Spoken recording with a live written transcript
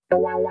SAG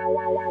on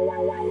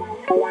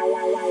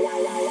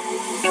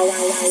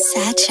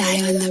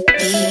the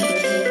beat.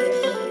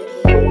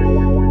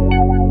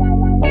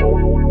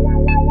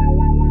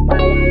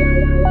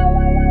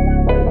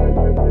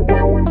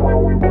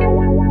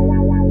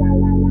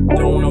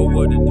 Don't know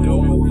what to do.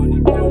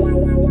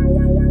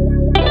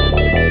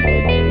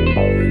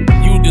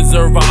 You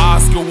deserve an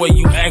Oscar where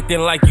you acting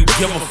like you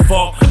give a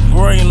fuck.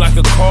 Brain like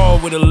a car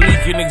with a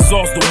leak and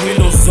exhaust, the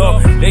windows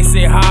up. They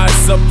say hide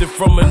something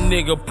from a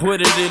nigga,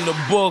 put it in the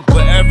book.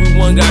 But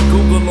everyone got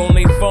Google on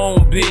their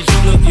phone, bitch,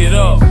 look it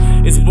up.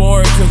 It's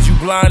boring cause you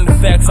blind to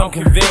facts, I'm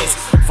convinced.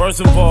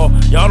 First of all,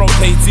 y'all don't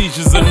pay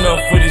teachers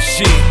enough for this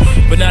shit.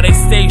 But now they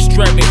stay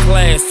strapped in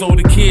class, so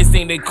the kids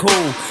think they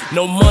cool.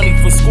 No money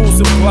for school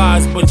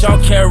supplies, but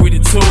y'all carry the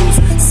tools.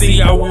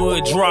 See, I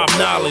would drop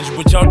knowledge,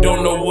 but y'all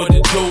don't know what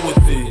to do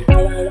with it.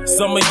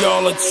 Some of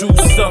y'all are too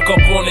stuck up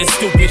on that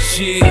stupid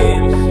shit,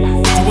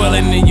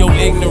 dwelling in your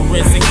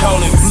ignorance and call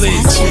it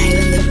bliss.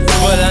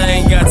 But I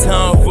ain't got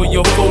time for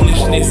your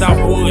foolishness. I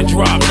would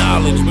drop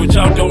knowledge, but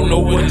y'all don't know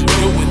what to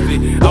do with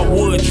it. I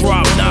would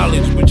drop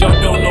knowledge, but y'all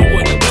don't know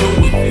what to do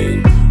with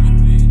it.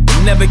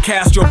 Never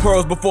cast your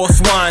pearls before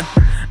swine.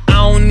 I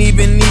don't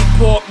even eat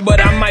pork, but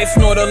I might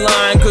snort a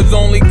line. Cause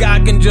only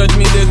God can judge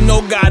me, there's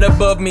no God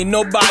above me.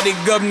 Nobody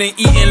governing,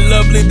 eating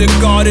lovely, the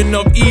garden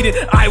of Eden.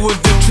 I was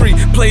the tree,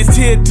 placed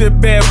here to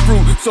bear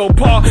fruit. So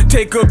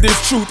partake of this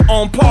truth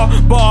on par,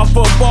 bar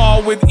for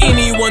bar with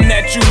anyone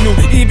that you knew.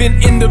 Even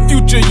in the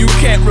future you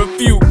can't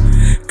refute.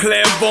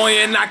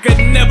 Clairvoyant, I could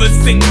never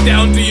sink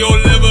down to your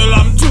level,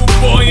 I'm too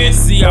buoyant.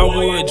 See, I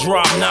would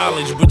drop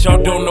knowledge, but y'all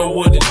don't know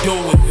what to do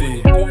with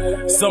it.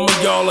 Some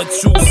of y'all are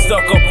too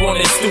stuck up on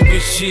that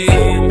stupid shit,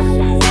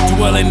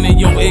 dwelling in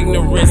your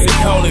ignorance and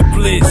call it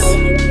bliss.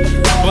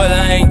 But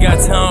I ain't got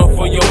time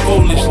for your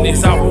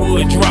foolishness. I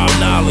would drop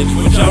knowledge,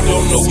 but y'all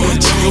don't know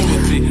what to do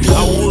with it.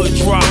 I would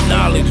drop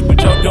knowledge,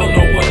 but y'all don't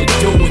know what to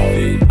do with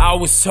it. I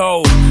was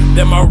told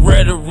that my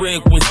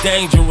rhetoric was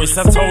dangerous.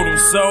 I told them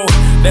so.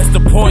 That's the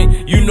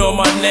point. You know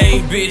my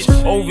name, bitch.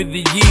 Over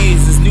the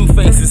years, this new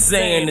faces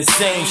saying the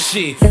same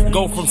shit.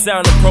 Go from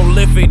sounding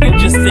prolific to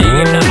just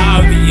staying the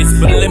obvious.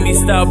 But let me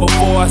stop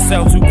before I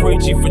sound too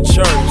preachy for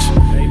church.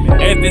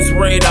 At this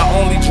rate, I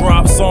only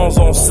drop songs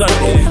on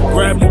Sunday.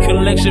 Grab the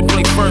collection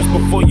plate first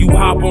before you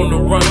hop on the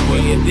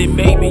runway. And then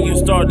maybe you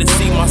start to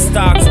see my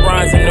stocks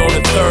rising on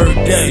the third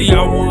day. See,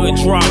 I would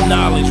drop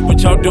knowledge, but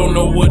y'all don't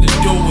know what to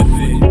do with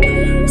it.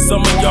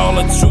 Some of y'all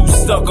are too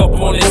stuck up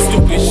on that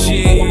stupid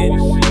shit,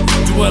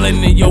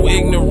 dwelling in your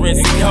ignorance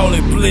and call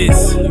it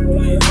bliss.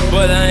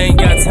 But I ain't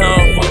got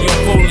time for your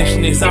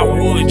foolishness. I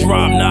would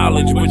drop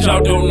knowledge, but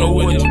y'all don't know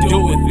what to do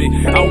with it.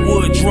 I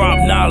would drop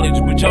knowledge,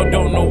 but y'all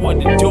don't know what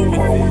to do with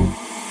it.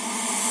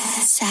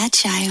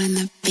 SAG on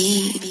the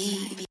beat.